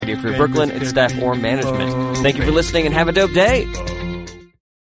Radio Free Brooklyn, its staff, or management. Thank you for listening and have a dope day.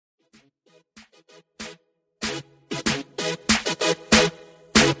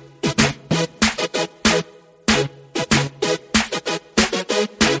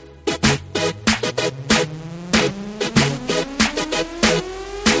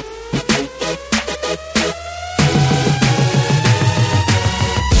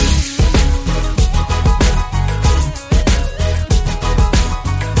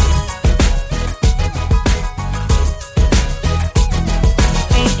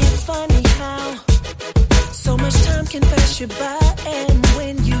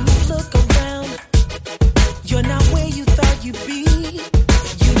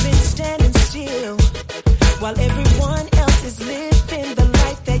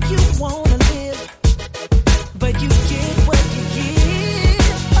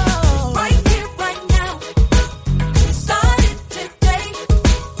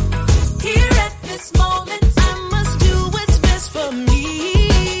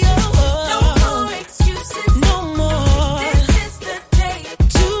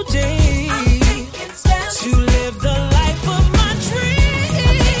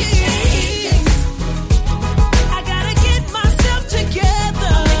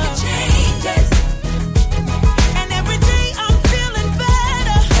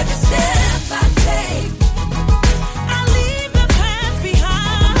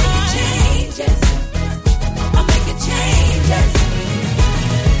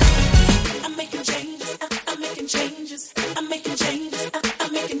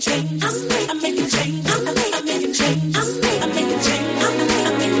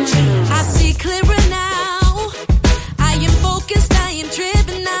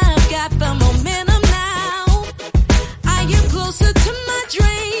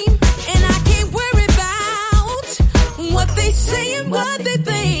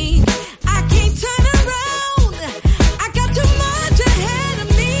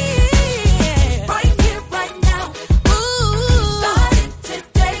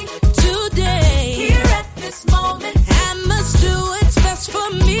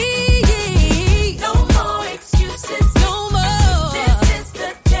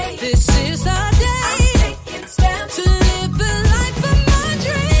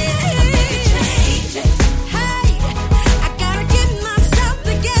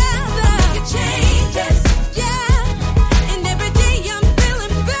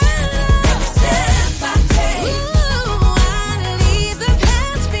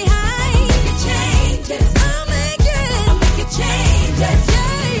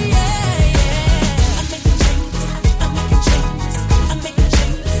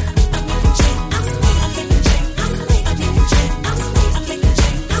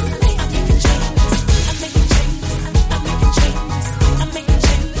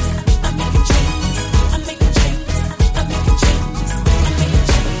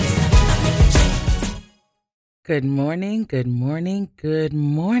 Good morning, good morning, good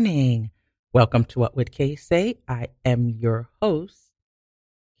morning. Welcome to What Would Kay Say? I am your host,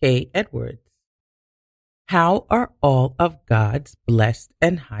 Kay Edwards. How are all of God's blessed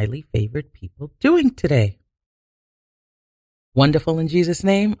and highly favored people doing today? Wonderful in Jesus'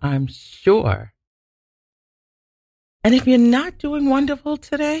 name, I'm sure. And if you're not doing wonderful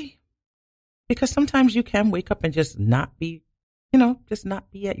today, because sometimes you can wake up and just not be, just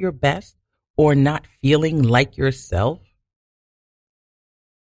not be at your best, or not feeling like yourself,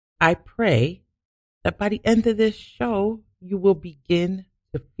 I pray that by the end of this show, you will begin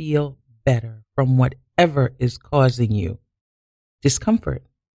to feel better from whatever is causing you discomfort.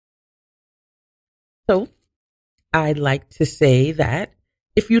 So I'd like to say that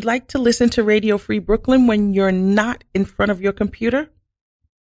if you'd like to listen to Radio Free Brooklyn when you're not in front of your computer,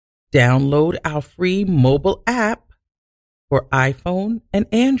 download our free mobile app for iPhone and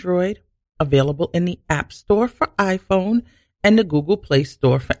Android, available in the App Store for iPhone and the Google Play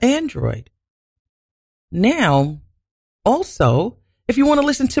Store for Android. Now, also, if you want to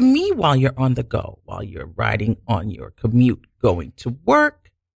listen to me while you're on the go, while you're riding on your commute, going to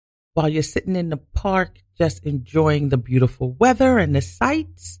work, while you're sitting in the park, just enjoying the beautiful weather and the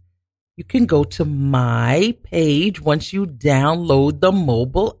sights, you can go to my page. Once you download the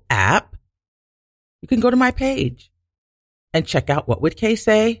mobile app, you can go to my page and check out What Would Kay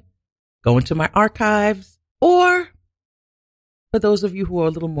Say? Go into my archives, or for those of you who are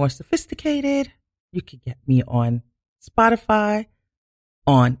a little more sophisticated, you can get me on Spotify,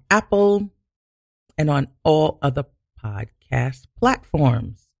 on Apple, and on all other podcast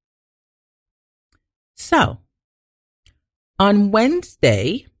platforms. So, on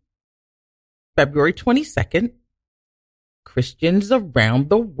Wednesday, February 22nd, Christians around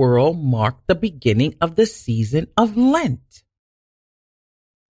the world mark the beginning of the season of Lent.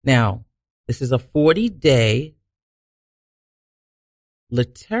 Now, this is a 40-day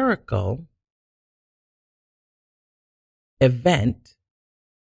liturgical event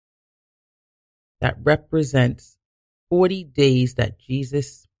that represents 40 days that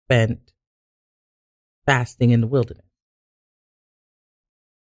Jesus spent fasting in the wilderness.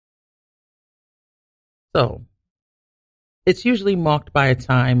 So, it's usually marked by a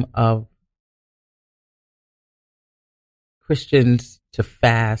time of Christians to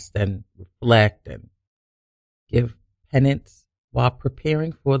fast and reflect and give penance while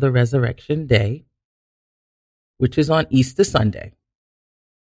preparing for the resurrection day, which is on Easter Sunday,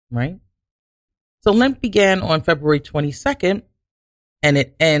 right? So Lent began on February 22nd, and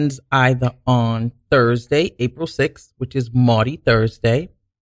it ends either on Thursday, April 6th, which is Maundy Thursday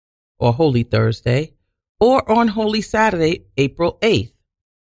or Holy Thursday, or on Holy Saturday, April 8th,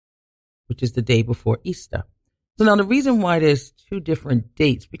 which is the day before Easter. So now the reason why there's two different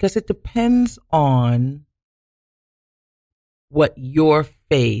dates, because it depends on what your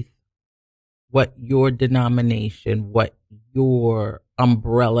faith, what your denomination, what your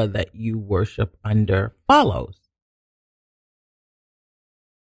umbrella that you worship under follows.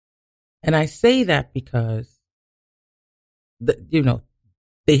 And I say that because,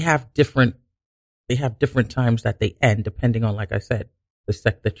 they have different times that they end, depending on, like I said, the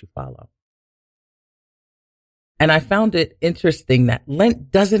sect that you follow. And I found it interesting that Lent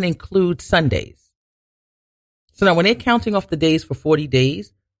doesn't include Sundays. So now when they're counting off the days for 40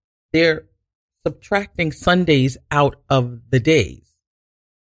 days, they're subtracting Sundays out of the days.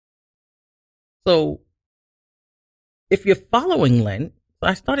 So if you're following Lent, so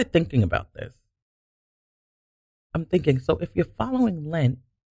I started thinking about this. I'm thinking, so if you're following Lent,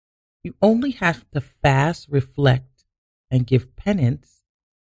 you only have to fast, reflect, and give penance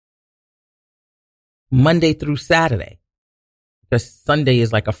Monday through Saturday, because Sunday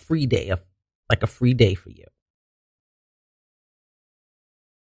is like a free day, for you.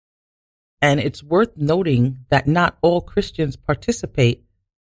 And it's worth noting that not all Christians participate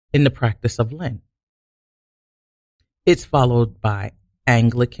in the practice of Lent. It's followed by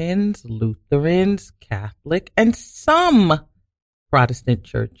Anglicans, Lutherans, Catholic, and some Protestant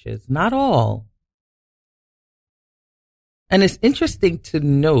churches, not all. And it's interesting to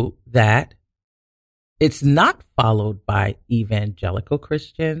note that it's not followed by evangelical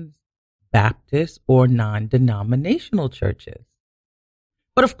Christians, Baptists, or non-denominational churches.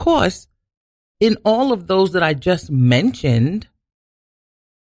 But of course, in all of those that I just mentioned,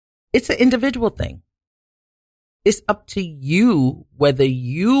 it's an individual thing. It's up to you whether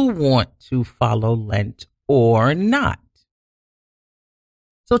you want to follow Lent or not.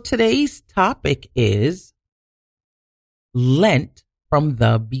 So today's topic is Lent from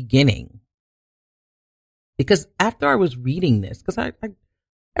the beginning. Because after I was reading this, because I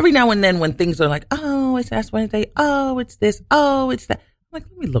every now and then when things are like, oh, it's Ash Wednesday, oh, it's this, oh, it's that, I'm like,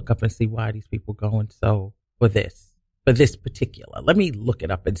 let me look up and see why these people going so for this particular. Let me look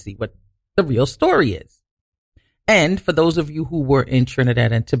it up and see what the real story is. And for those of you who were in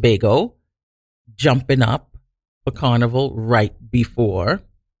Trinidad and Tobago, jumping up for Carnival right before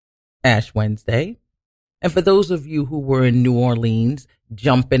Ash Wednesday. And for those of you who were in New Orleans,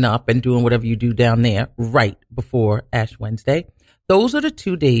 jumping up and doing whatever you do down there right before Ash Wednesday, those are the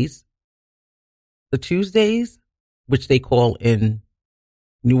 2 days, the Tuesdays, which they call in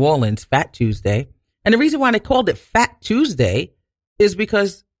New Orleans Fat Tuesday. And the reason why they called it Fat Tuesday is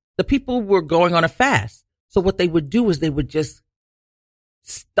because the people were going on a fast. So what they would do is they would just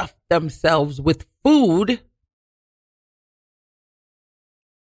stuff themselves with food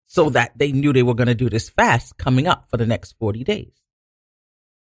so that they knew they were going to do this fast coming up for the next 40 days.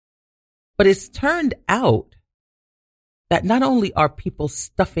 But it's turned out that not only are people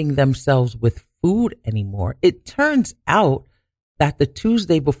stuffing themselves with food anymore, it turns out that the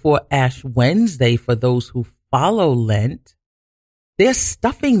Tuesday before Ash Wednesday, for those who follow Lent, they're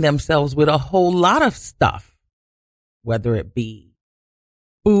stuffing themselves with a whole lot of stuff, whether it be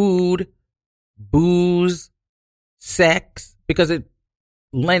food, booze, sex, because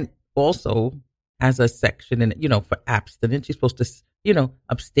Lent also has a section in it, for abstinence. You're supposed to,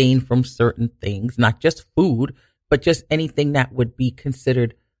 abstain from certain things, not just food, but just anything that would be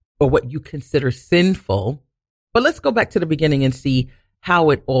considered or what you consider sinful. But let's go back to the beginning and see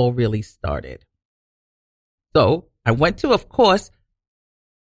how it all really started. So I went to, of course,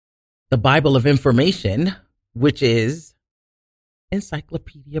 the Bible of Information, which is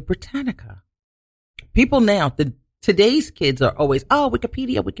Encyclopedia Britannica. People now, today's kids are always, oh,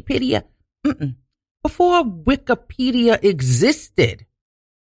 Wikipedia. before Wikipedia existed.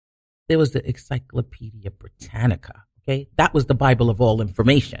 There was the Encyclopedia Britannica, okay? That was the Bible of all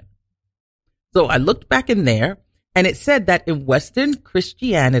information. So I looked back in there, and it said that in Western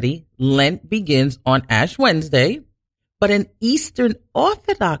Christianity, Lent begins on Ash Wednesday, but in Eastern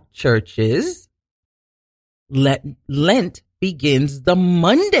Orthodox churches, Lent begins the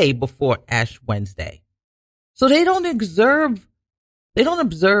Monday before Ash Wednesday. So they don't observe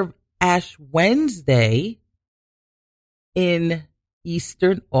Ash Wednesday in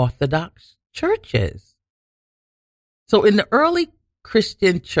Eastern Orthodox churches. So in the early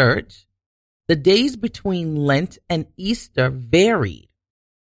Christian church, the days between Lent and Easter varied.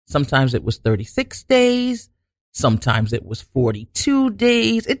 Sometimes it was 36 days. Sometimes it was 42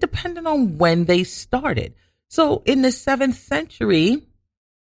 days. It depended on when they started. So in the 7th century,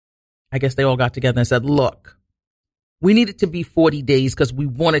 I guess they all got together and said, look, we need it to be 40 days because we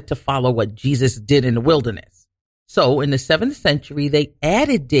wanted to follow what Jesus did in the wilderness. So in the 7th century, they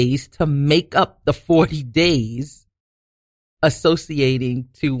added days to make up the 40 days associate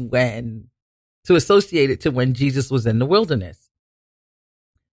it to when Jesus was in the wilderness.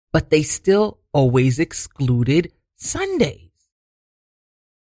 But they still always excluded Sundays.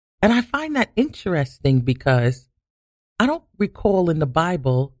 And I find that interesting because I don't recall in the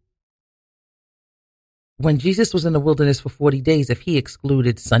Bible when Jesus was in the wilderness for 40 days if he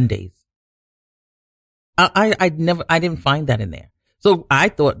excluded Sundays. I didn't find that in there. So I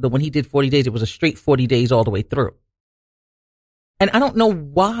thought that when he did 40 days, it was a straight 40 days all the way through. And I don't know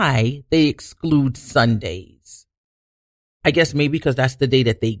why they exclude Sundays. I guess maybe because that's the day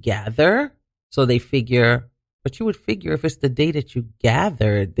that they gather. So they figure, but you would figure if it's the day that you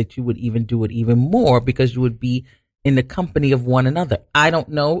gathered that you would even do it even more because you would be in the company of one another. I don't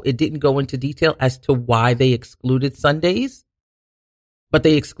know. It didn't go into detail as to why they excluded Sundays, but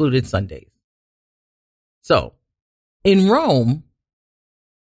they excluded Sundays. So in Rome,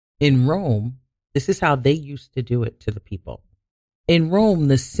 this is how they used to do it to the people. In Rome,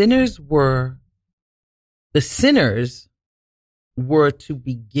 the sinners were to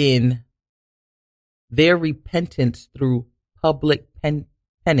begin their repentance through public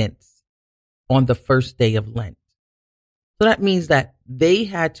penance on the first day of Lent. So that means that they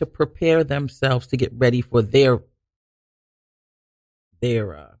had to prepare themselves to get ready for their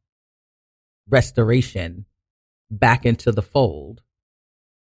restoration back into the fold.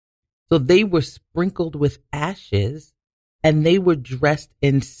 So they were sprinkled with ashes and they were dressed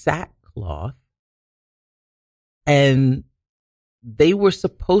in sackcloth and they were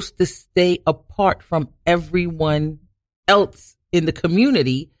supposed to stay apart from everyone else in the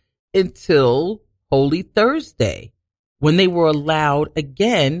community until Holy Thursday, when they were allowed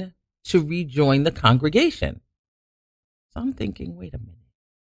again to rejoin the congregation. So I'm thinking, wait a minute.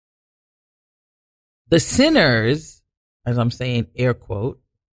 The sinners, as I'm saying, air quote,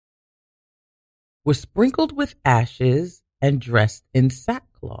 were sprinkled with ashes and dressed in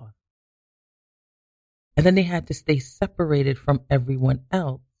sackcloth. And then they had to stay separated from everyone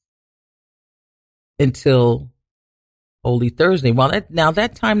else until Holy Thursday. Well,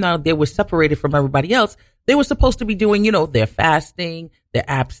 that time they were separated from everybody else. They were supposed to be doing, their fasting, their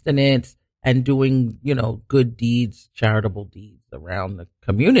abstinence, and doing, good deeds, charitable deeds around the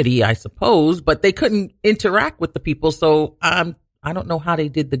community, I suppose. But they couldn't interact with the people. So I don't know how they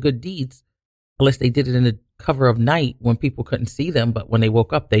did the good deeds unless they did it in the cover of night when people couldn't see them. But when they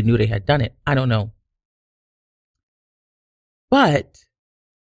woke up, they knew they had done it. I don't know. But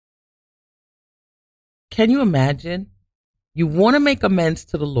can you imagine? You want to make amends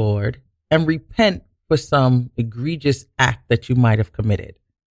to the Lord and repent for some egregious act that you might have committed.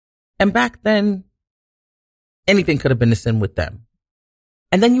 And back then, anything could have been a sin with them.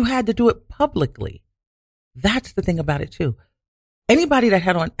 And then you had to do it publicly. That's the thing about it too. Anybody that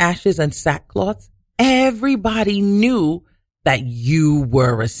had on ashes and sackcloth, everybody knew that you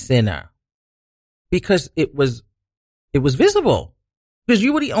were a sinner because it was visible, because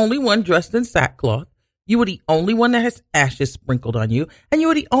you were the only one dressed in sackcloth. You were the only one that has ashes sprinkled on you, and you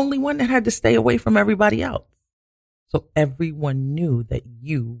were the only one that had to stay away from everybody else. So everyone knew that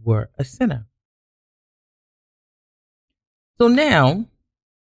you were a sinner. So now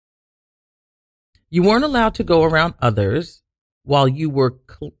you weren't allowed to go around others while you were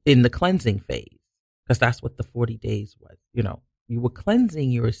in the cleansing phase, because that's what the 40 days was. You were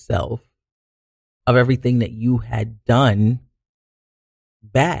cleansing yourself of everything that you had done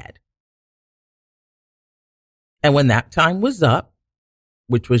bad. And when that time was up,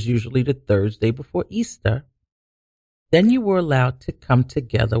 which was usually the Thursday before Easter, then you were allowed to come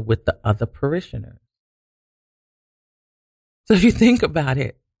together with the other parishioners. So if you think about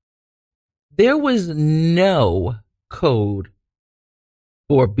it, there was no code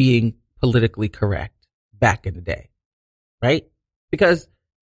for being politically correct back in the day, right? Because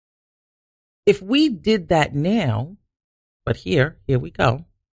if we did that now, but here we go.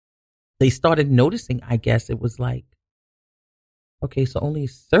 They started noticing, I guess it was like, okay, so only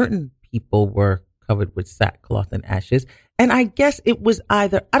certain people were covered with sackcloth and ashes. And I guess it was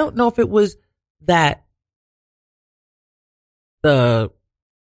either, I don't know if it was that the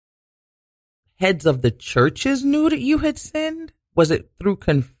heads of the churches knew that you had sinned. Was it through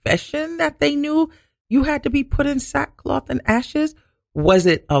confession that they knew you had to be put in sackcloth and ashes? Was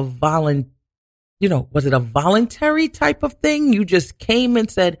it a voluntary type of thing? You just came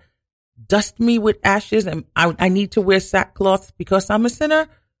and said, dust me with ashes and I need to wear sackcloth because I'm a sinner?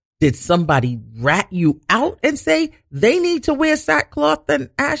 Did somebody rat you out and say they need to wear sackcloth and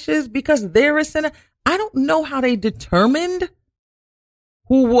ashes because they're a sinner? I don't know how they determined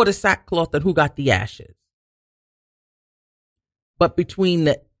who wore the sackcloth and who got the ashes. But between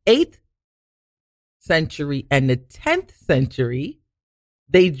the 8th century and the 10th century,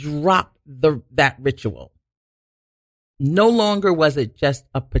 they dropped that ritual. No longer was it just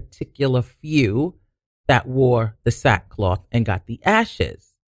a particular few that wore the sackcloth and got the ashes.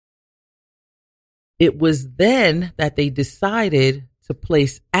 It was then that they decided to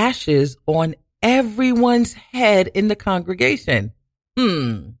place ashes on everyone's head in the congregation.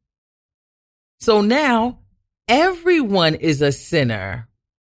 So now everyone is a sinner,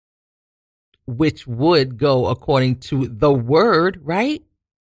 which would go according to the word, right?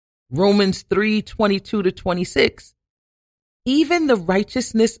 Romans 3:22-26. Even the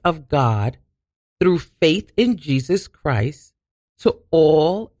righteousness of God through faith in Jesus Christ to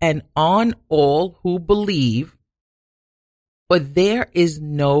all and on all who believe, for there is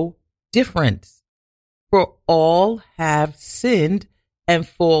no difference. For all have sinned and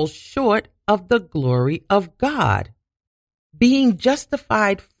fall short of the glory of God, being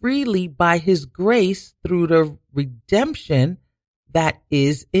justified freely by his grace through the redemption that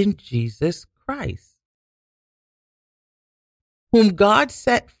is in Jesus Christ, whom God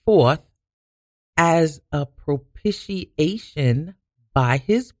set forth as a propitiation by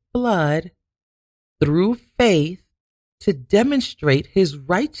his blood through faith to demonstrate his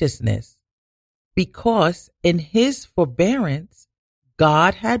righteousness, because in his forbearance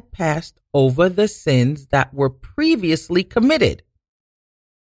God had passed over the sins that were previously committed,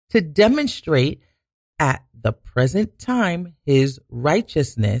 to demonstrate at the present time his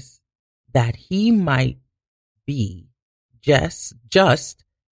righteousness, that he might be just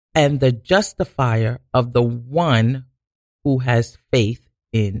and the justifier of the one who has faith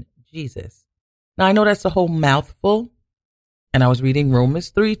in Jesus. Now, I know that's a whole mouthful, and I was reading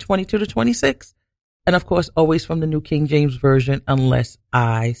Romans 3:22-26. And of course, always from the New King James Version, unless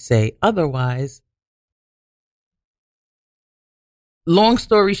I say otherwise. Long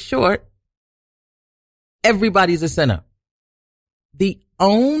story short, everybody's a sinner. The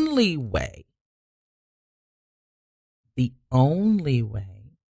only way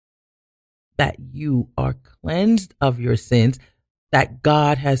that you are cleansed of your sins, that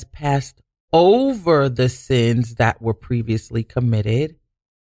God has passed over the sins that were previously committed,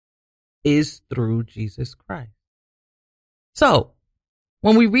 is through Jesus Christ. So,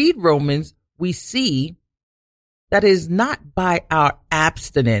 when we read Romans, we see that it is not by our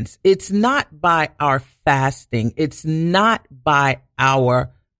abstinence, it's not by our fasting, it's not by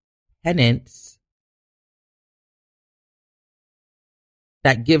our penance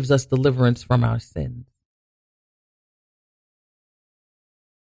that gives us deliverance from our sins,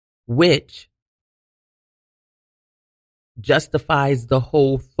 which justifies the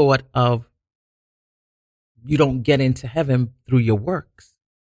whole thought of you don't get into heaven through your works.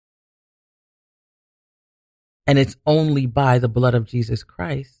 And it's only by the blood of Jesus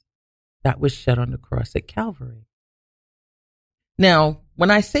Christ that was shed on the cross at Calvary. Now,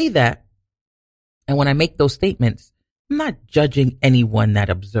 when I say that, and when I make those statements, I'm not judging anyone that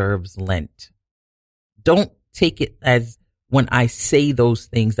observes Lent. Don't take it as when I say those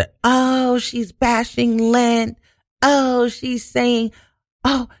things that, oh, she's bashing Lent. Oh, she's saying,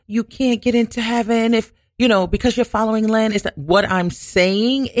 oh, you can't get into heaven if, because you're following Lent. Is that what I'm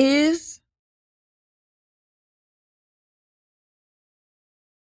saying is?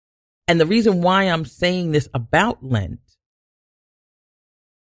 And the reason why I'm saying this about Lent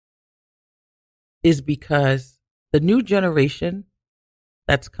is because the new generation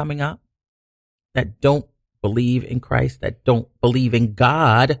that's coming up that don't believe in Christ, that don't believe in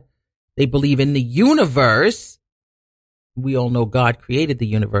God, they believe in the universe. We all know God created the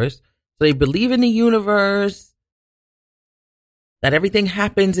universe. So they believe in the universe. that everything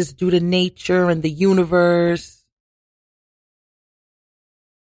happens is due to nature and the universe.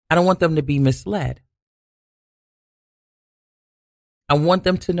 I don't want them to be misled. I want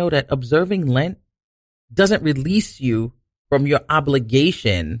them to know that observing Lent doesn't release you from your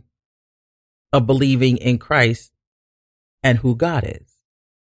obligation of believing in Christ and who God is.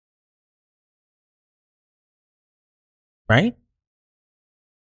 Right?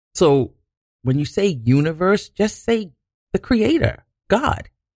 So when you say universe, just say the creator, God.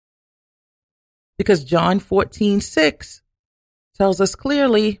 Because John 14:6 tells us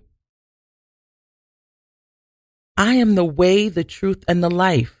clearly, I am the way, the truth, and the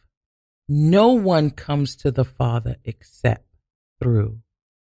life. No one comes to the Father except through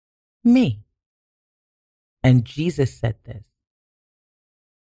me. And Jesus said this.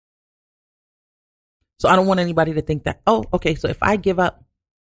 So I don't want anybody to think that, oh, okay, so if I give up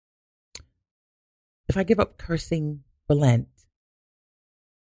cursing for Lent,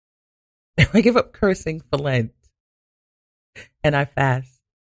 if I give up cursing for Lent and I fast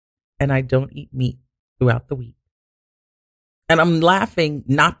and I don't eat meat throughout the week, and I'm laughing,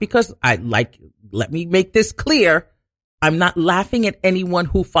 not because let me make this clear. I'm not laughing at anyone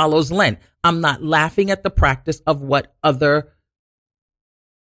who follows Lent. I'm not laughing at the practice of what other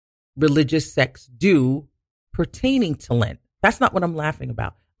religious sects do pertaining to Lent. That's not what I'm laughing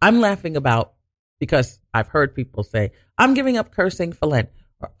about. I'm laughing about because I've heard people say, I'm giving up cursing for Lent,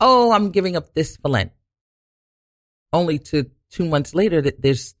 or, oh, I'm giving up this for Lent. Only to 2 months later that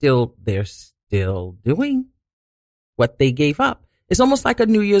they're still doing what they gave up. It's almost like a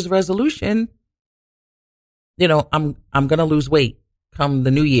New Year's resolution. You know, I'm going to lose weight come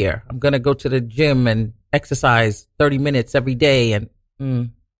the new year. I'm going to go to the gym and exercise 30 minutes every day. And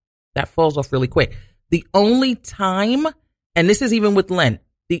that falls off really quick. The only time, and this is even with Lent,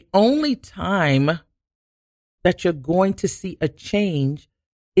 the only time that you're going to see a change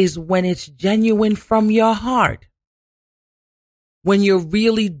is when it's genuine from your heart. When you're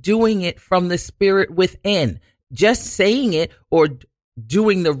really doing it from the spirit within. Just saying it or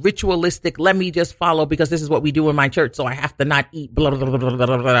doing the ritualistic, let me just follow because this is what we do in my church, so I have to not eat blah, blah, blah, blah,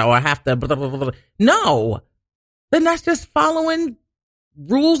 blah, blah, or I have to blah, blah, blah, blah. No, then that's just following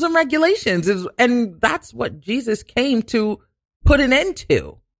rules and regulations. And that's what Jesus came to put an end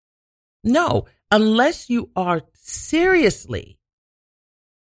to. No, unless you are seriously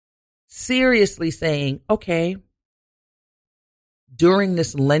saying, okay, during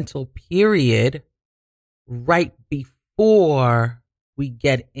this Lenten period, right before we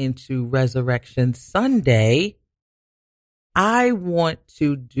get into Resurrection Sunday, I want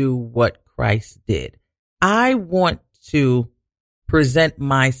to do what Christ did. I want to present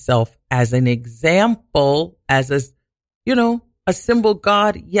myself as an example, as a symbol.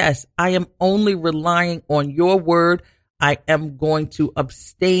 God, yes, I am only relying on your word. I am going to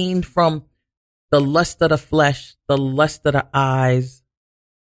abstain from the lust of the flesh, the lust of the eyes,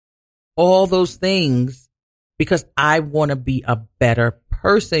 all those things, because I want to be a better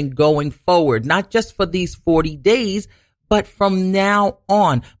person going forward, not just for these 40 days, but from now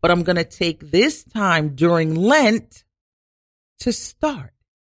on. But I'm going to take this time during Lent to start.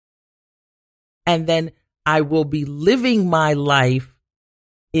 And then I will be living my life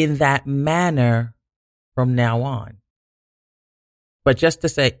in that manner from now on. But just to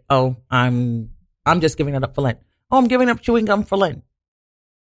say, oh, I'm just giving it up for Lent. Oh, I'm giving up chewing gum for Lent.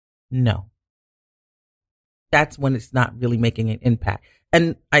 No. That's when it's not really making an impact.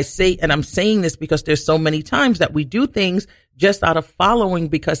 And I'm saying this because there's so many times that we do things just out of following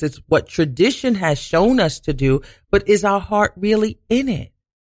because it's what tradition has shown us to do, but is our heart really in it?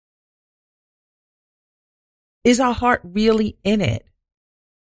 Is our heart really in it?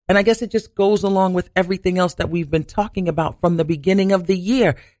 And I guess it just goes along with everything else that we've been talking about from the beginning of the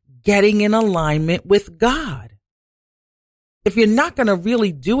year, getting in alignment with God. If you're not going to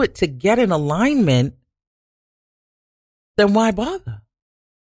really do it to get in alignment, then why bother?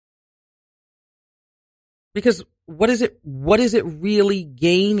 Because what is it really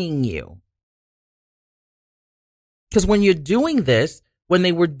gaining you? Because when you're doing this, when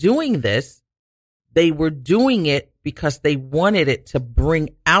they were doing this, they were doing it because they wanted it to bring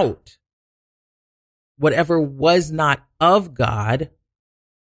out whatever was not of God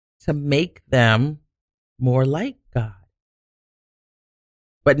to make them more like God.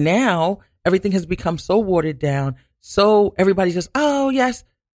 But now everything has become so watered down. So everybody's just, oh yes,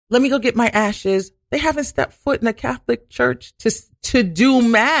 let me go get my ashes. They haven't stepped foot in a Catholic church to do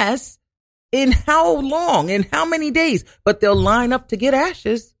mass in how long, in how many days, but they'll line up to get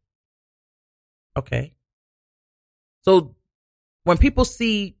ashes. Okay. So when people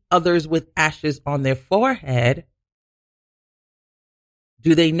see others with ashes on their forehead,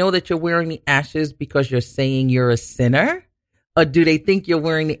 Do they know that you're wearing the ashes because you're saying you're a sinner? Or do they think you're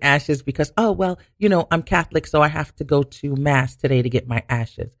wearing the ashes because, oh, well, you know, I'm Catholic, so I have to go to Mass today to get my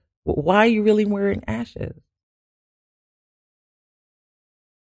ashes? Well, why are you really wearing ashes?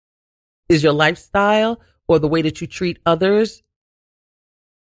 Is your lifestyle or the way that you treat others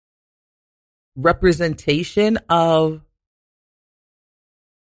representation of,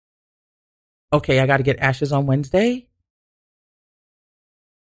 okay, I got to get ashes on Wednesday?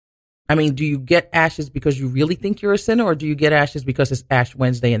 I mean, do you get ashes because you really think you're a sinner, or do you get ashes because it's Ash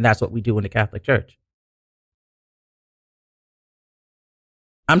Wednesday and that's what we do in the Catholic Church?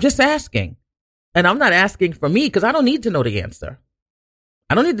 I'm just asking. And I'm not asking for me because I don't need to know the answer.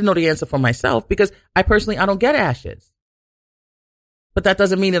 I don't need to know the answer for myself because I don't get ashes. But that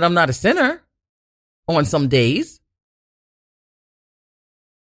doesn't mean that I'm not a sinner on some days.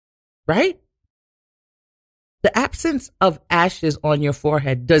 Right? The absence of ashes on your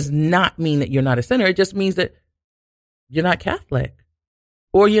forehead does not mean that you're not a sinner. It just means that you're not Catholic,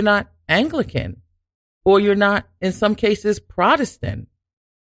 or you're not Anglican, or you're not, in some cases, Protestant.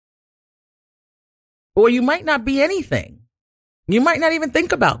 Or you might not be anything. You might not even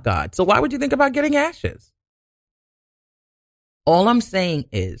think about God. So why would you think about getting ashes? All I'm saying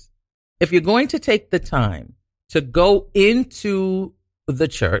is, if you're going to take the time to go into the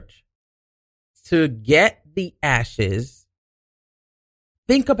church to get the ashes,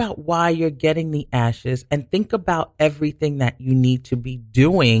 think about why you're getting the ashes and think about everything that you need to be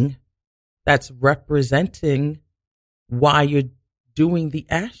doing that's representing why you're doing the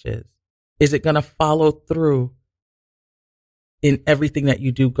ashes. Is it going to follow through in everything that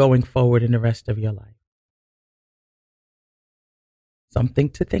you do going forward in the rest of your life? Something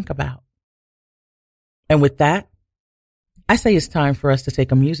to think about. And with that, I say it's time for us to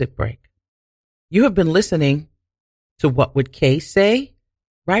take a music break. You have been listening to What Would Kay Say?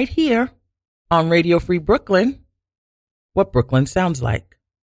 Right here on Radio Free Brooklyn, what Brooklyn sounds like.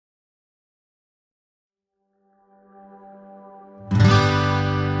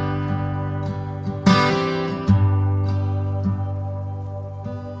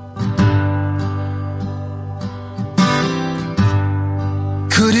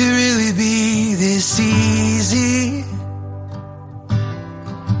 Could it really be this easy?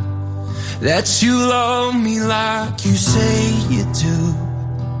 That you love me like you say you do.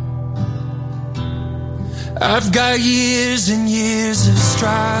 I've got years and years of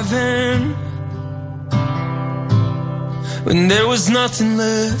striving when there was nothing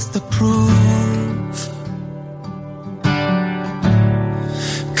left to prove.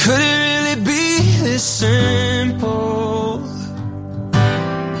 Could it really be this simple?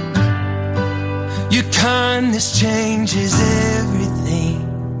 Your kindness changes everything.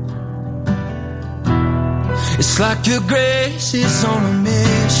 It's like your grace is on a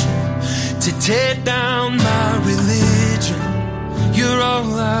mission to tear down my religion. You're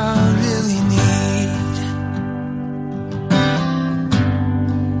all I really need.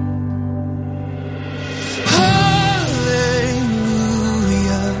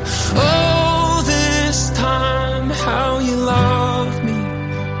 Hallelujah. Oh, this time, how you love me.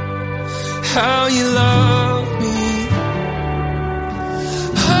 How you love me.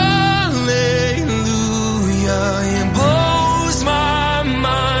 It blows my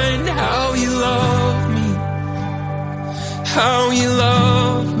mind how you love me, how you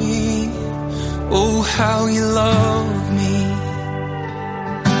love me, oh how you love me.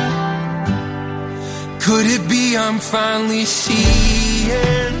 Could it be I'm finally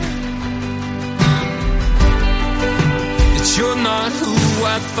seeing that you're not who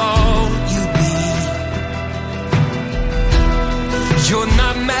I thought you'd be? You're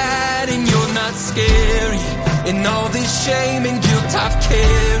not mad and you're not scary. And all this shame and guilt I've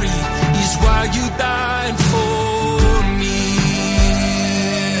carried is why you died for me.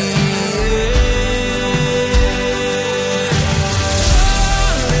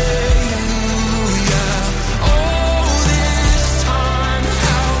 Hallelujah. Oh, this time,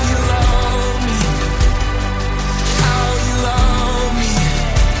 how you love me. How you love me.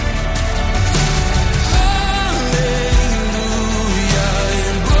 Hallelujah.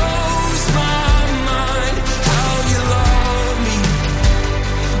 It blows my mind. How you love me,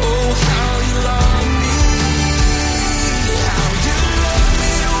 oh how you love me.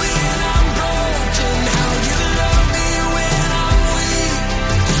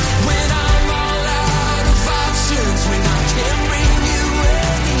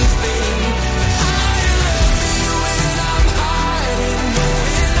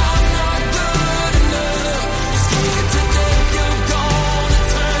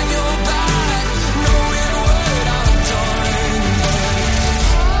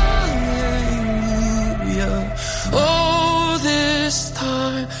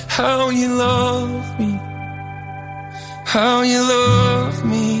 how you love me, how you love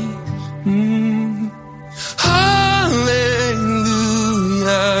me.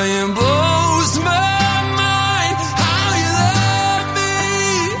 Hallelujah, it blows my mind how you love me,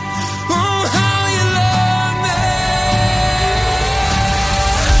 oh how you love me.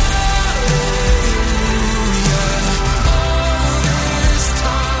 Hallelujah, all this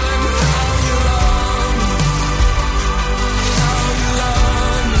time how you love me, how you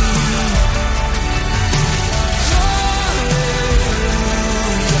love me.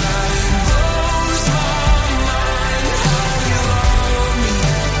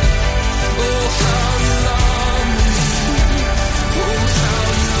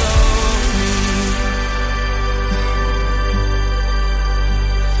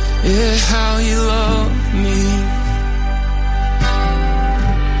 Yeah, how you love me.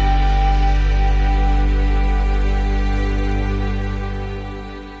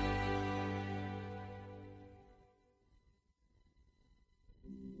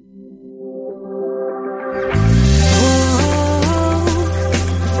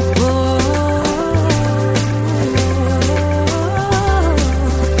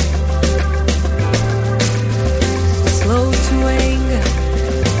 Slow to anger,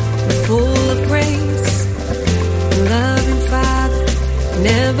 full of grace, loving Father,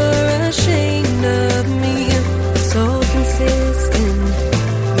 never ashamed of me, so consistent,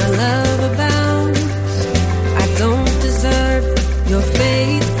 your love abounds. I don't deserve your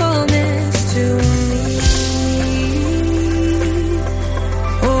faithfulness to me.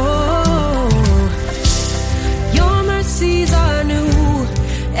 Oh, your mercies are new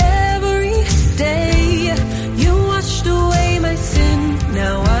every day. You washed away my sin,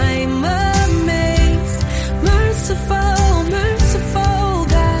 now I'm amazed. Merciful, merciful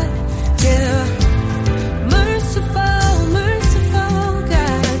God, yeah. Merciful, merciful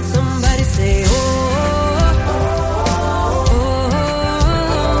God. Somebody say, oh, oh, oh,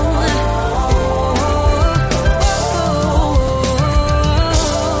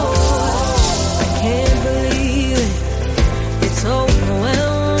 I can't believe it. It's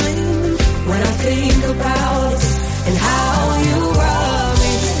overwhelming when I think about it and how you brought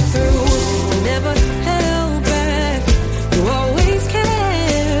me through. You never held back, you always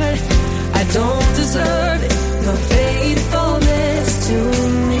cared. I don't deserve it, your faithfulness to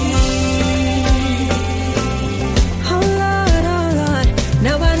me. Oh Lord,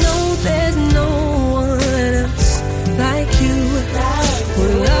 now I know there's no one else like you who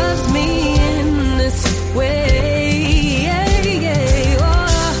loves me in this way.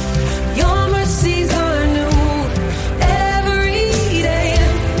 Oh, your mercies are new every day.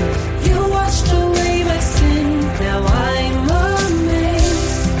 You washed away my sin, now I'm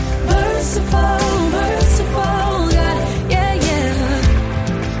amazed. Merciful, merciful God, yeah, yeah.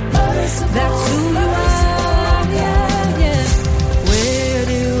 That's who you are, yeah, yeah. Where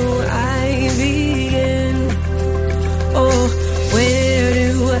do I begin? Oh, where do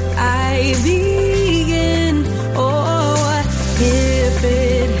I begin? Oh, if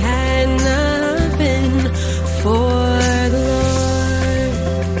it had not been for the Lord,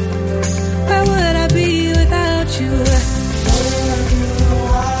 where would I be without you?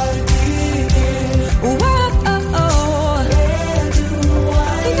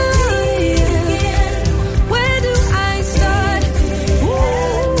 Where do I start?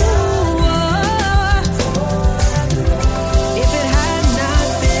 If it had not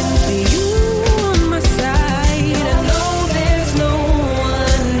been for you on my side, I know there's no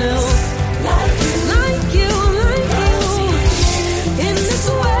one else like you in this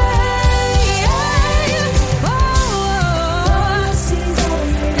way.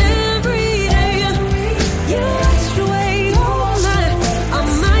 Every day you washed away all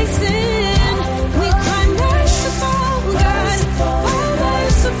my sin. We cry merciful God, oh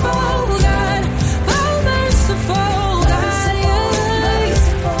merciful God, oh merciful God, yes.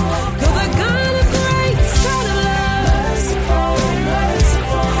 You're the God of grace, God of love,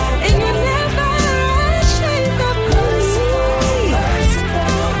 and you're never ashamed of me.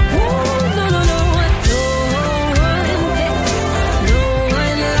 Oh, no, no, no, no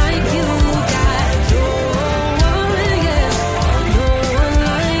one like you, God. No one, yeah, no one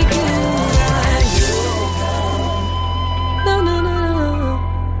like you, God. No, no, no, no.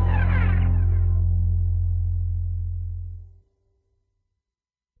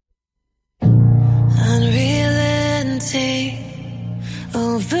 Unrelenting,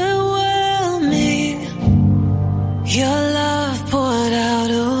 overwhelming, your love poured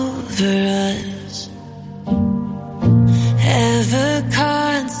out over us, ever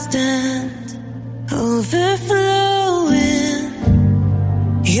constant, overflowing.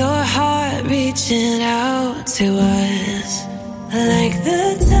 reaching out to us, like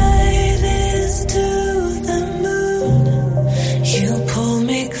the tide is to the moon. You pull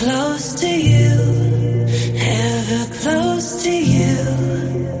me close to you, ever close to you.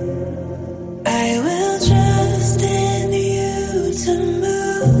 I will trust in you to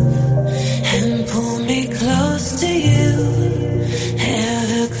move and pull me close to you,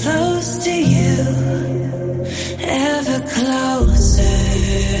 ever close to you, ever closer.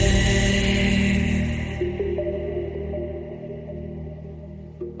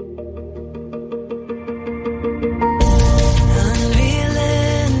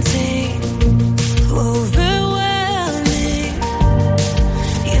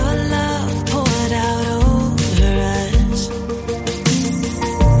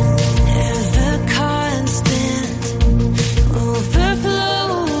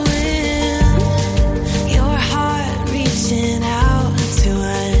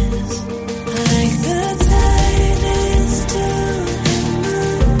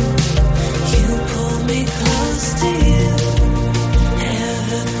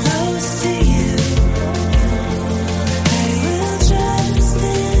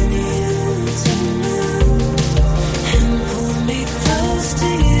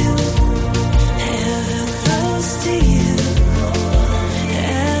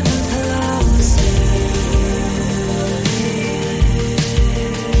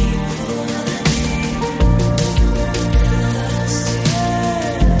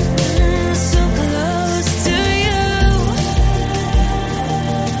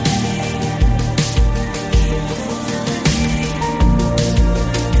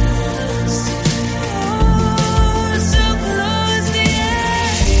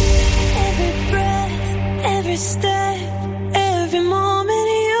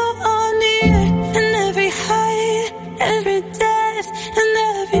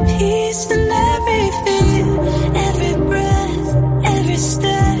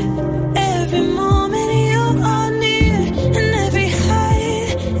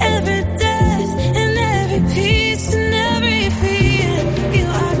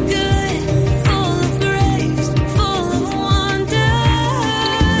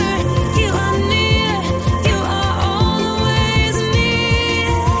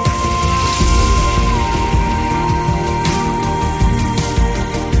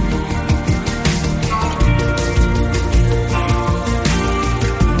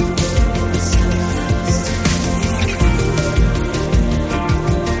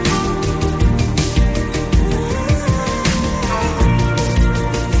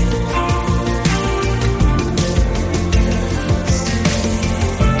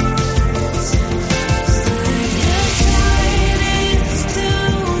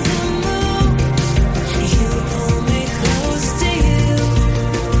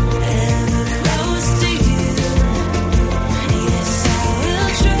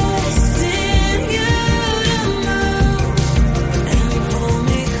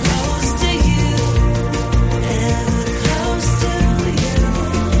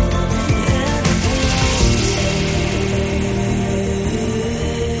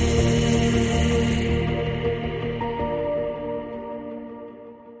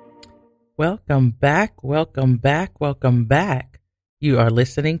 Welcome back, welcome back, welcome back. You are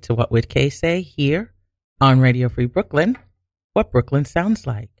listening to What Would Kay Say here on Radio Free Brooklyn, what Brooklyn sounds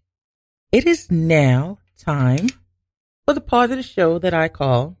like. It is now time for the part of the show that I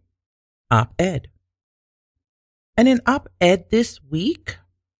call Op-Ed. And in Op-Ed this week,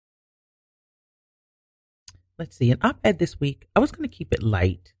 in Op-Ed this week, I was going to keep it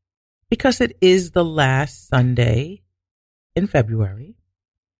light because it is the last Sunday in February.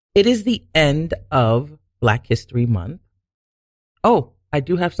 It is the end of Black History Month. Oh, I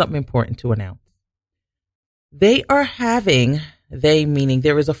do have something important to announce. They are having, meaning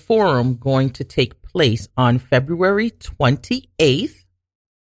there is a forum going to take place on February 28th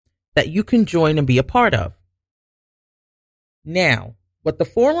that you can join and be a part of. Now, what the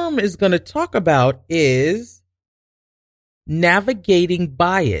forum is going to talk about is navigating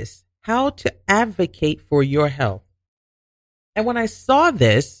bias, how to advocate for your health. And when I saw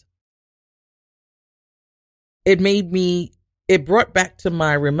this, it brought back to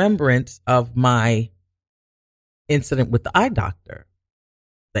my remembrance of my incident with the eye doctor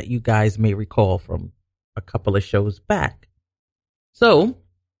that you guys may recall from a couple of shows back. So,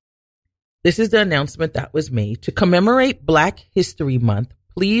 this is the announcement that was made. To commemorate Black History Month,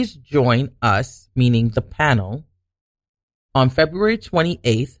 please join us, meaning the panel, on February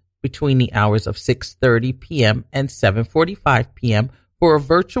 28th between the hours of 6:30 p.m. and 7:45 p.m. for a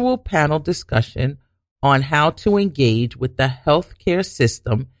virtual panel discussion on how to engage with the healthcare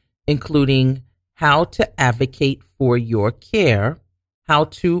system including how to advocate for your care, how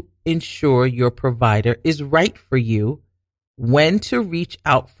to ensure your provider is right for you, when to reach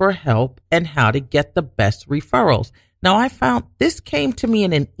out for help, and how to get the best referrals. Now, I found this came to me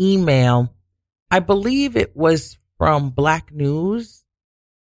in an email. I believe it was from Black News.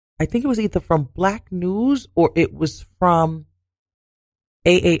 I think it was either from Black News or it was from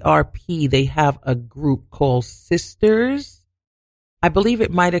AARP. They have a group called Sisters. I believe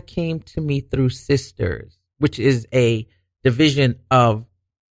it might have came to me through Sisters, which is a division of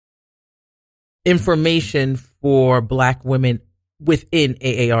information for Black women within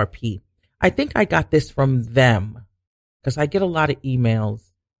AARP. I think I got this from them because I get a lot of emails,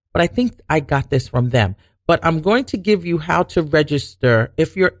 but I think I got this from them. But I'm going to give you how to register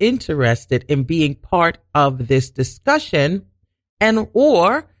if you're interested in being part of this discussion, and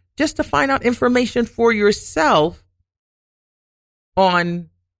or just to find out information for yourself on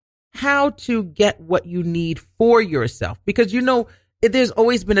how to get what you need for yourself. Because, you know, there's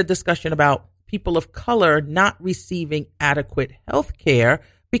always been a discussion about people of color not receiving adequate health care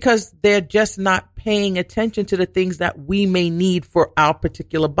because they're just not paying attention to the things that we may need for our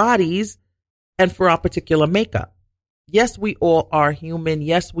particular bodies and for our particular makeup. Yes, we all are human.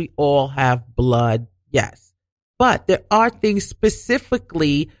 Yes, we all have blood. Yes. But there are things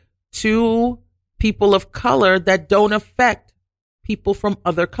specifically to people of color that don't affect people from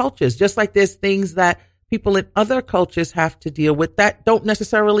other cultures. Just like there's things that people in other cultures have to deal with that don't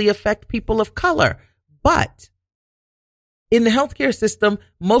necessarily affect people of color. But in the healthcare system,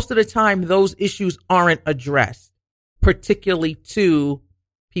 most of the time, those issues aren't addressed, particularly to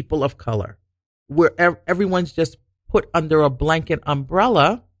people of color, where everyone's just put under a blanket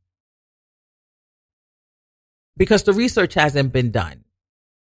umbrella because the research hasn't been done.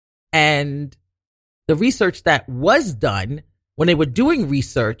 And the research that was done when they were doing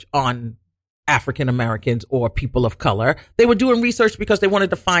research on African Americans or people of color, they were doing research because they wanted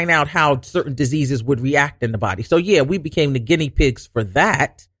to find out how certain diseases would react in the body. So yeah, we became the guinea pigs for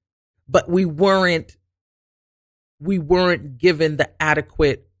that, but we weren't given the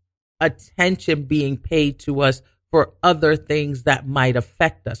adequate attention being paid to us for other things that might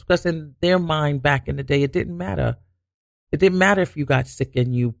affect us. Because in their mind back in the day, it didn't matter. It didn't matter if you got sick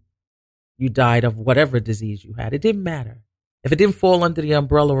and you died of whatever disease you had. It didn't matter. If it didn't fall under the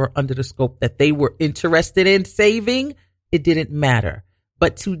umbrella or under the scope that they were interested in saving, it didn't matter.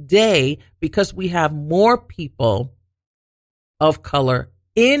 But today, because we have more people of color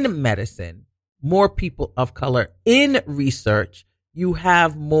in medicine, more people of color in research, you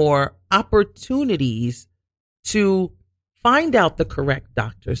have more opportunities to find out the correct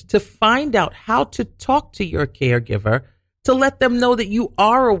doctors, to find out how to talk to your caregiver, to let them know that you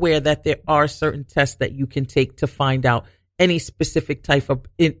are aware that there are certain tests that you can take to find out any specific type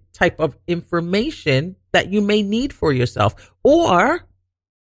of information that you may need for yourself. Or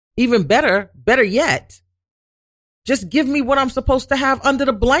even better yet, just give me what I'm supposed to have under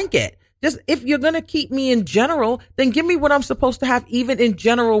the blanket. Just if you're going to keep me in general, then give me what I'm supposed to have even in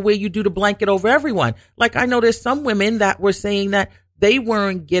general where you do the blanket over everyone. Like I know there's some women that were saying that they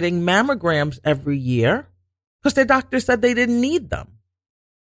weren't getting mammograms every year because their doctor said they didn't need them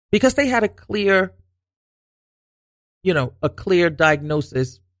because they had a clear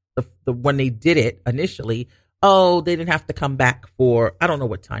diagnosis when they did it initially. Oh, they didn't have to come back for, I don't know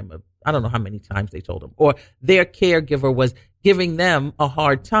how many times they told them, or their caregiver was giving them a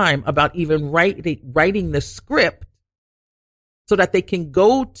hard time about even writing the script so that they can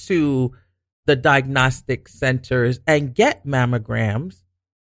go to the diagnostic centers and get mammograms.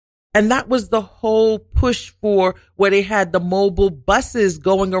 And that was the whole push for where they had the mobile buses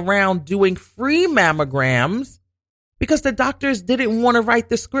going around doing free mammograms because the doctors didn't want to write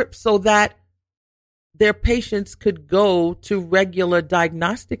the script so that their patients could go to regular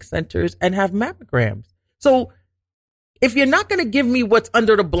diagnostic centers and have mammograms. So if you're not going to give me what's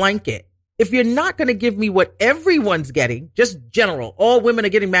under the blanket, if you're not going to give me what everyone's getting, just general, all women are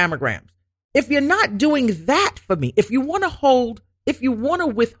getting mammograms. If you're not doing that for me, if you want to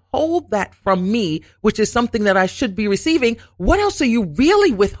withhold that from me, which is something that I should be receiving, what else are you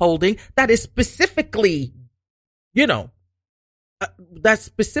really withholding that is specifically, that's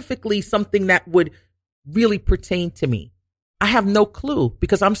specifically something that would really pertain to me? I have no clue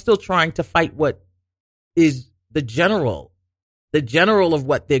because I'm still trying to fight what is the general of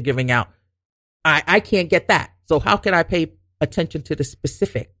what they're giving out. I can't get that. So how can I pay attention to the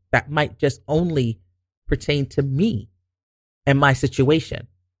specific that might just only pertain to me and my situation?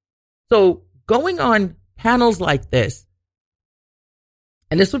 So going on panels like this,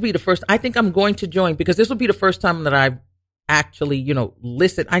 and this would be the first, I think I'm going to join because this will be the first time that I've actually,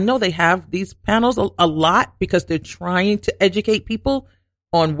 listen. I know they have these panels a lot because they're trying to educate people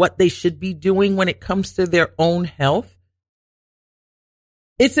on what they should be doing when it comes to their own health.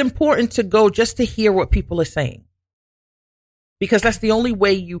 It's important to go just to hear what people are saying, because that's the only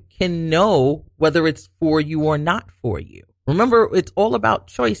way you can know whether it's for you or not for you. Remember, it's all about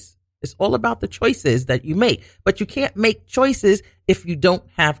choice. It's all about the choices that you make, but you can't make choices if you don't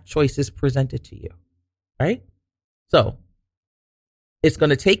have choices presented to you, right? So it's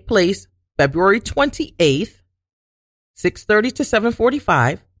going to take place February 28th, 6:30 to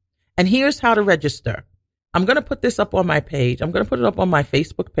 7:45. And here's how to register. I'm going to put this up on my page. I'm going to put it up on my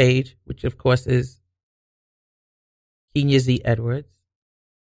Facebook page, which of course is Kenya Z. Edwards.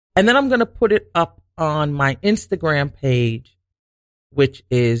 And then I'm going to put it up on my Instagram page, which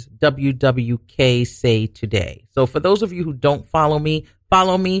is WWK Say Today. So for those of you who don't follow me,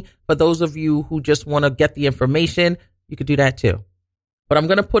 follow me. For those of you who just want to get the information, you could do that too. But I'm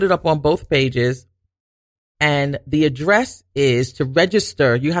going to put it up on both pages. And the address is to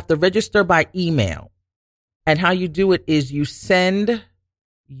register. You have to register by email. And how you do it is you send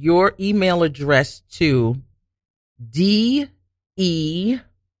your email address to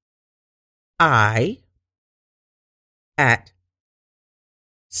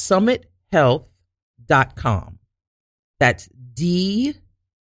DEI@summithealth.com. That's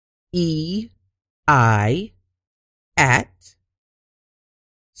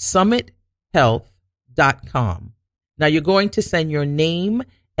DEI@summithealth.com. Now you're going to send your name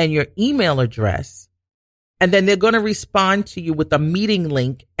and your email address, and then they're going to respond to you with a meeting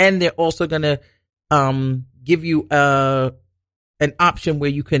link, and they're also going to give you an option where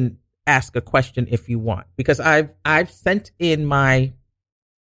you can ask a question if you want, because I've sent in my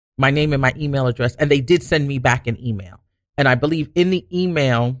name and my email address, and they did send me back an email. And I believe in the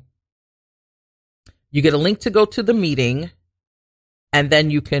email, you get a link to go to the meeting, and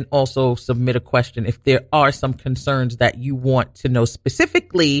then you can also submit a question if there are some concerns that you want to know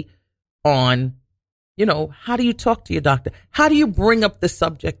specifically on, how do you talk to your doctor? How do you bring up the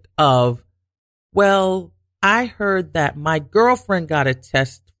subject of, well, I heard that my girlfriend got a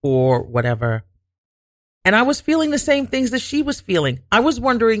test for whatever, and I was feeling the same things that she was feeling. I was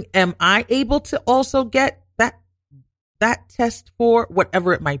wondering, am I able to also get that test for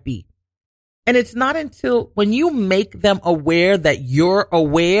whatever it might be? And it's not until when you make them aware that you're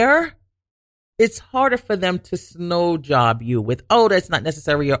aware, it's harder for them to snow job you with, oh, that's not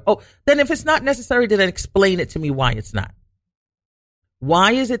necessary. Or, then if it's not necessary, then explain it to me why it's not.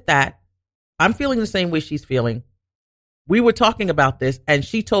 Why is it that I'm feeling the same way she's feeling? We were talking about this, and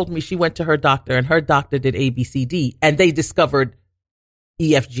she told me she went to her doctor, and her doctor did ABCD, and they discovered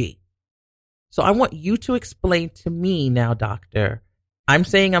EFG. So I want you to explain to me now, doctor. I'm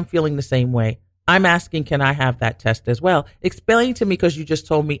saying I'm feeling the same way. I'm asking, can I have that test as well? Explain to me, because you just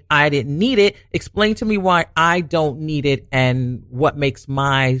told me I didn't need it. Explain to me why I don't need it and what makes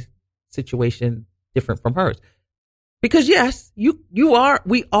my situation different from hers. Because yes,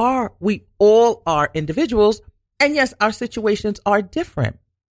 we all are individuals. And yes, our situations are different.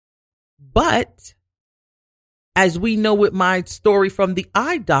 But as we know with my story from the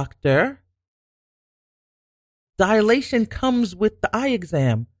eye doctor, dilation comes with the eye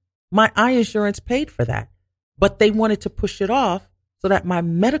exam. My eye insurance paid for that, but they wanted to push it off so that my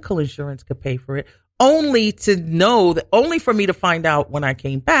medical insurance could pay for it, only for me to find out when I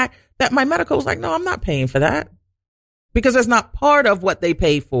came back that my medical was like, no, I'm not paying for that, because it's not part of what they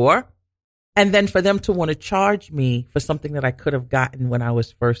pay for. And then for them to want to charge me for something that I could have gotten when I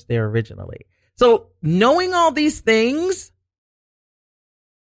was first there originally. So knowing all these things,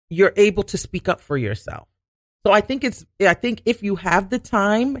 you're able to speak up for yourself. So I think if you have the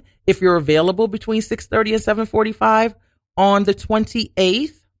time, if you're available between 6:30 and 7:45 on the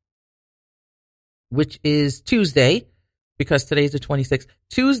 28th, which is Tuesday, because today's the 26th,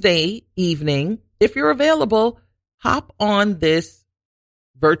 Tuesday evening, if you're available, hop on this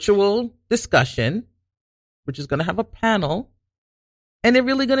virtual discussion, which is going to have a panel, and they're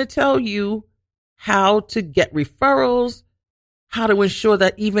really going to tell you how to get referrals, how to ensure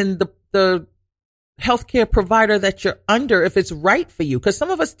that even the healthcare provider that you're under, if it's right for you. Because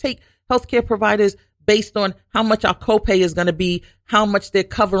some of us take healthcare providers based on how much our copay is going to be, how much they're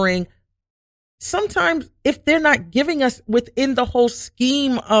covering. Sometimes if they're not giving us within the whole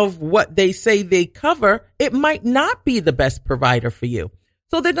scheme of what they say they cover, it might not be the best provider for you.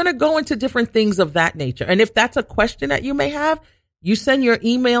 So they're going to go into different things of that nature. And if that's a question that you may have, you send your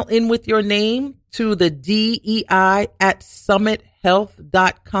email in with your name to the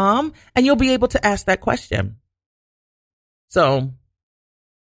DEI@summithealth.com, and you'll be able to ask that question. So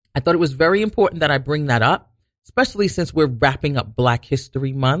I thought it was very important that I bring that up, especially since we're wrapping up Black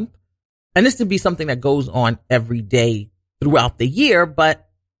History Month. And this would be something that goes on every day throughout the year, but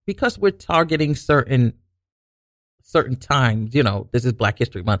because we're targeting certain times, this is Black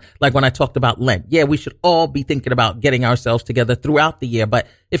History Month. Like when I talked about Lent. Yeah, we should all be thinking about getting ourselves together throughout the year. But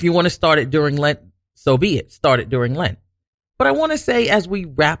if you want to start it during Lent, so be it. Start it during Lent. But I want to say, as we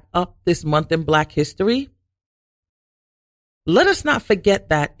wrap up this month in Black history, let us not forget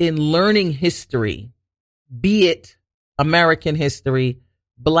that in learning history, be it American history,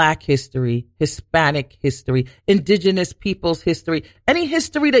 Black history, Hispanic history, Indigenous people's history, any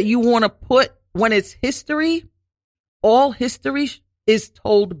history that you want to put when it's history, all history is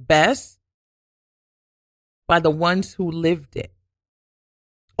told best by the ones who lived it.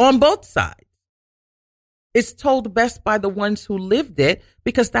 On both sides. It's told best by the ones who lived it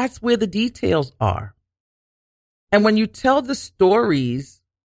because that's where the details are. And when you tell the stories,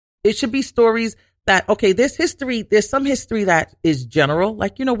 it should be stories that, okay, there's some history that is general.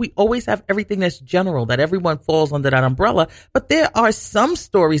 Like, we always have everything that's general, that everyone falls under that umbrella. But there are some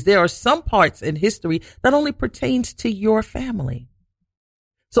stories, there are some parts in history that only pertains to your family.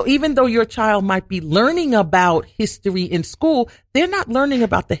 So even though your child might be learning about history in school, they're not learning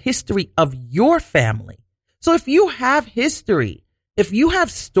about the history of your family. So if you have history, if you have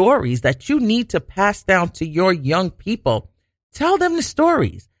stories that you need to pass down to your young people, tell them the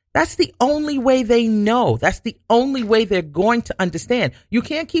stories. That's the only way they know. That's the only way they're going to understand. You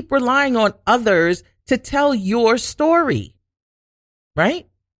can't keep relying on others to tell your story, right?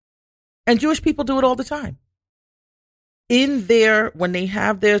 And Jewish people do it all the time. When they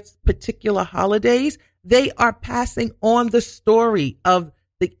have their particular holidays, they are passing on the story of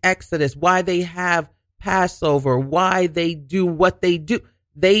the Exodus, why they have Passover, why they do what they do.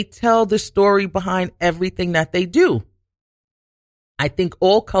 They tell the story behind everything that they do. I think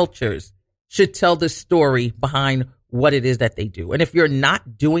all cultures should tell the story behind what it is that they do. And if you're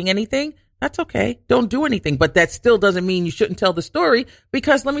not doing anything, that's okay. Don't do anything. But that still doesn't mean you shouldn't tell the story,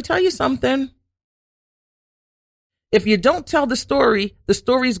 because let me tell you something. If you don't tell the story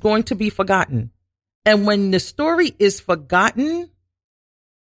is going to be forgotten. And when the story is forgotten,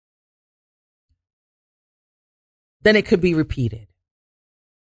 then it could be repeated.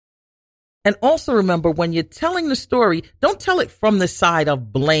 And also remember, when you're telling the story, don't tell it from the side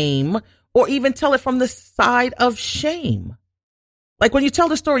of blame or even tell it from the side of shame. Like when you tell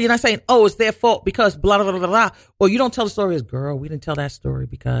the story, you're not saying, oh, it's their fault because blah, blah, blah, blah, blah. Or you don't tell the story as, girl, we didn't tell that story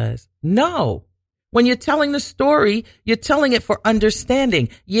because. No. When you're telling the story, you're telling it for understanding.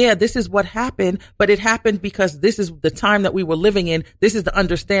 Yeah, this is what happened, but it happened because this is the time that we were living in. This is the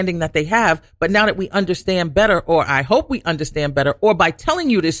understanding that they have. But now that we understand better, or I hope we understand better, or by telling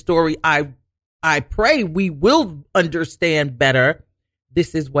you this story, I pray we will understand better.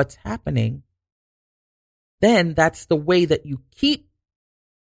 This is what's happening. Then that's the way that you keep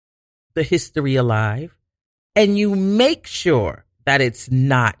the history alive, and you make sure that it's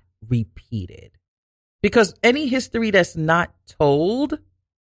not repeated. Because any history that's not told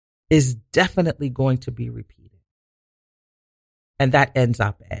is definitely going to be repeated. And that ends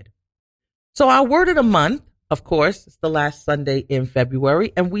op-ed. So our word of the month, of course, it's the last Sunday in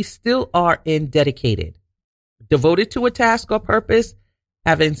February, and we still are in dedicated. Devoted to a task or purpose,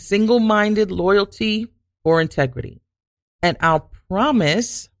 having single-minded loyalty or integrity. And our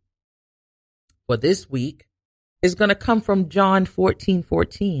promise for this week is going to come from John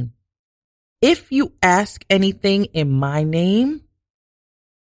 14:14. If you ask anything in my name,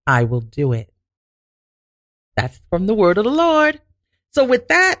 I will do it. That's from the word of the Lord. So with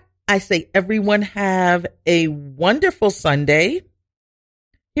that, I say everyone have a wonderful Sunday.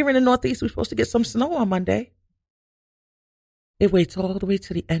 Here in the Northeast, we're supposed to get some snow on Monday. It waits all the way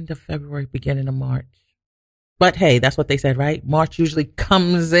to the end of February, beginning of March. But hey, that's what they said, right? March usually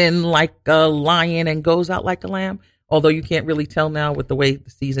comes in like a lion and goes out like a lamb. Although you can't really tell now with the way the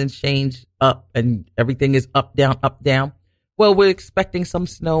seasons change up and everything is up, down, up, down. Well, we're expecting some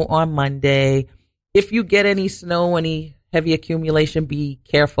snow on Monday. If you get any snow, any heavy accumulation, be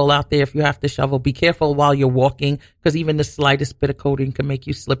careful out there. If you have to shovel, be careful while you're walking, because even the slightest bit of coating can make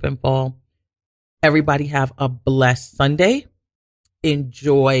you slip and fall. Everybody have a blessed Sunday.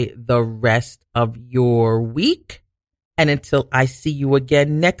 Enjoy the rest of your week. And until I see you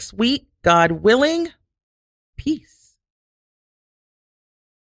again next week, God willing, peace.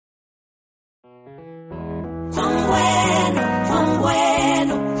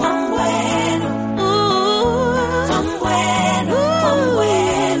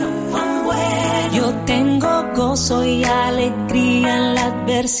 Yo tengo gozo y alegría en la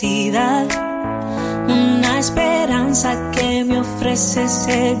adversidad, una esperanza que me ofrece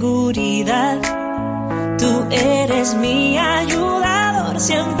seguridad. Tú eres mi ayudador,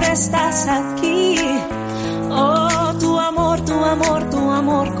 siempre estás aquí. Oh, tu amor, tu amor, tu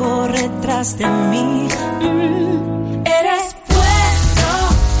amor corre tras de mí. Eres bueno,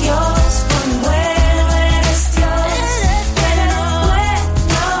 Dios, cuán bueno eres Dios. Eres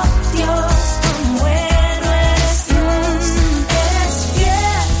bueno, Dios, cuán bueno eres Dios. Eres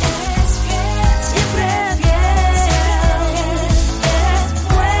fiel, siempre fiel. Eres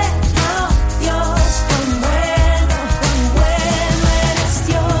bueno, Dios, cuán bueno eres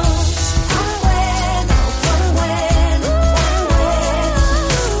Dios. Cuán bueno, cuán bueno,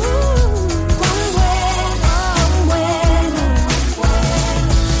 cuán bueno.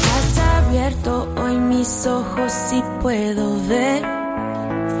 Has abierto hoy mis ojos y puedo ver.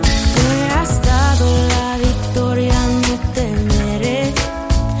 Me has dado la victoria, no temeré.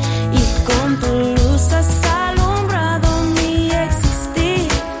 Y con tu luz has alumbrado mi existir.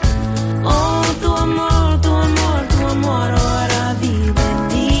 Oh, tu amor, tu amor, tu amor ahora vive en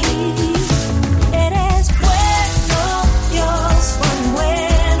mí. Eres bueno, Dios, cuán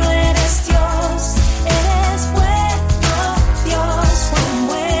bueno eres Dios. Eres bueno, Dios, cuán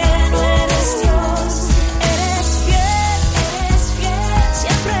bueno eres Dios. Eres fiel,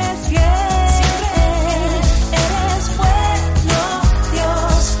 siempre fiel. Eres bueno,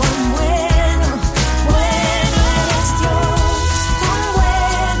 Dios, cuán bueno eres Dios. Cuán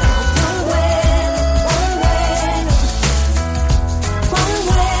bueno, cuán bueno, cuán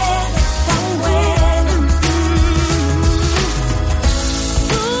bueno, cuán bueno.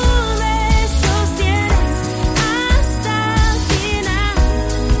 Tú me sostienes hasta el final.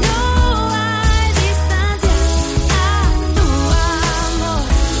 No hay distancia a tu amor,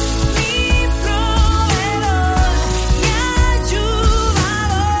 mi proveedor y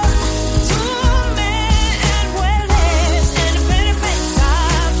ayudador. Tú me envuelves en perfecta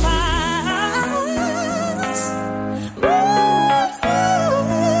paz.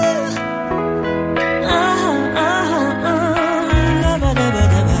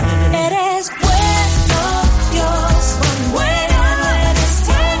 Eres bueno, Dios, cuán bueno eres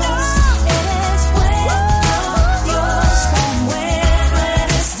Dios. Eres bueno, Dios, cuán bueno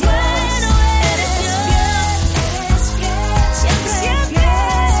eres Dios. Eres fiel, siempre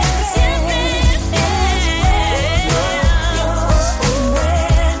fiel. Eres bueno, Dios, cuán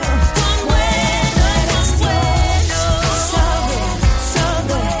bueno eres Dios. So good, so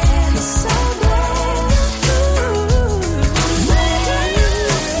good, so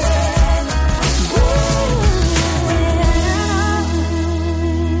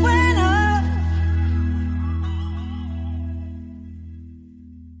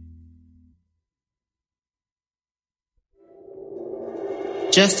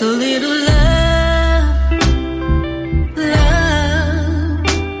Just a little love.